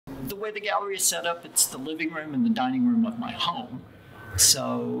The way the gallery is set up, it's the living room and the dining room of my home.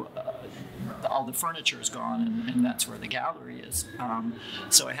 So all the furniture is gone, and that's where the gallery is.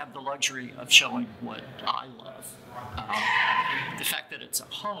 So I have the luxury of showing what I love. The fact that it's a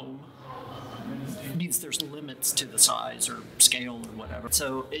home means there's limits to the size or scale or whatever.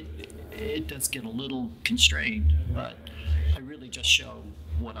 So it does get a little constrained, but I really just show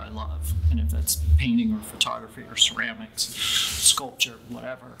what I love. And if that's painting or photography or ceramics, sculpture,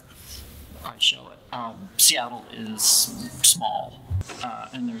 whatever, I show it. Seattle is small,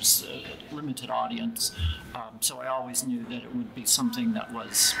 and there's a limited audience, so I always knew that it would be something that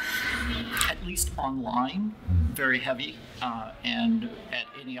was at least online, very heavy, and at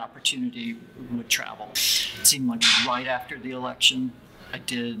any opportunity would travel. It seemed like right after the election, I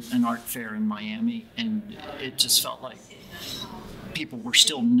did an art fair in Miami, and it just felt like people were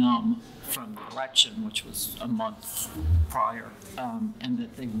still numb from the election, which was a month prior, and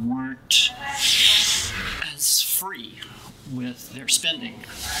that they weren't as free with their spending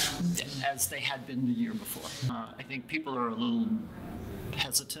as they had been the year before. I think people are a little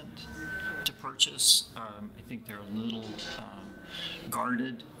hesitant to purchase. I think they're a little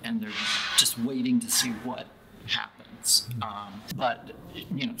guarded, and they're just waiting to see what happens. But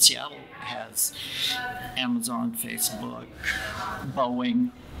you know, Seattle has Amazon, Facebook,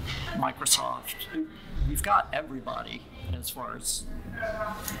 Boeing, Microsoft. We've got everybody as far as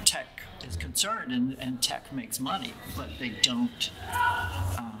tech is concerned, and tech makes money, but they don't,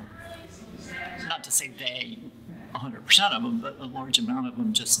 not to say they 100% of them, but a large amount of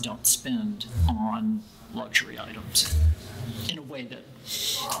them just don't spend on luxury items in a way that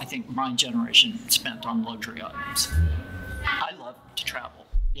I think my generation spent on luxury items. I love to travel,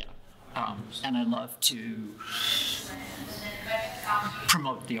 yeah, and I love to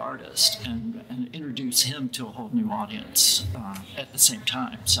promote the artist and introduce him to a whole new audience at the same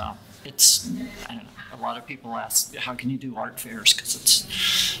time. So it's, I don't know, a lot of people ask, how can you do art fairs?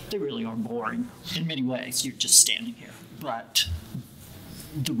 Because they really are boring in many ways. You're just standing here. But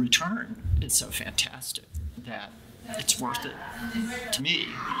the return is so fantastic that it's worth it to me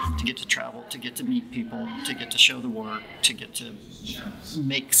to get to travel, to get to meet people, to get to show the work, to get to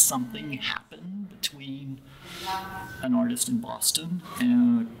make something happen between an artist in Boston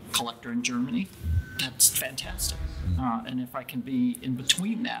and a collector in Germany. That's fantastic. And if I can be in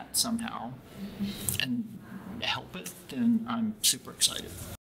between that somehow and help it, then I'm super excited.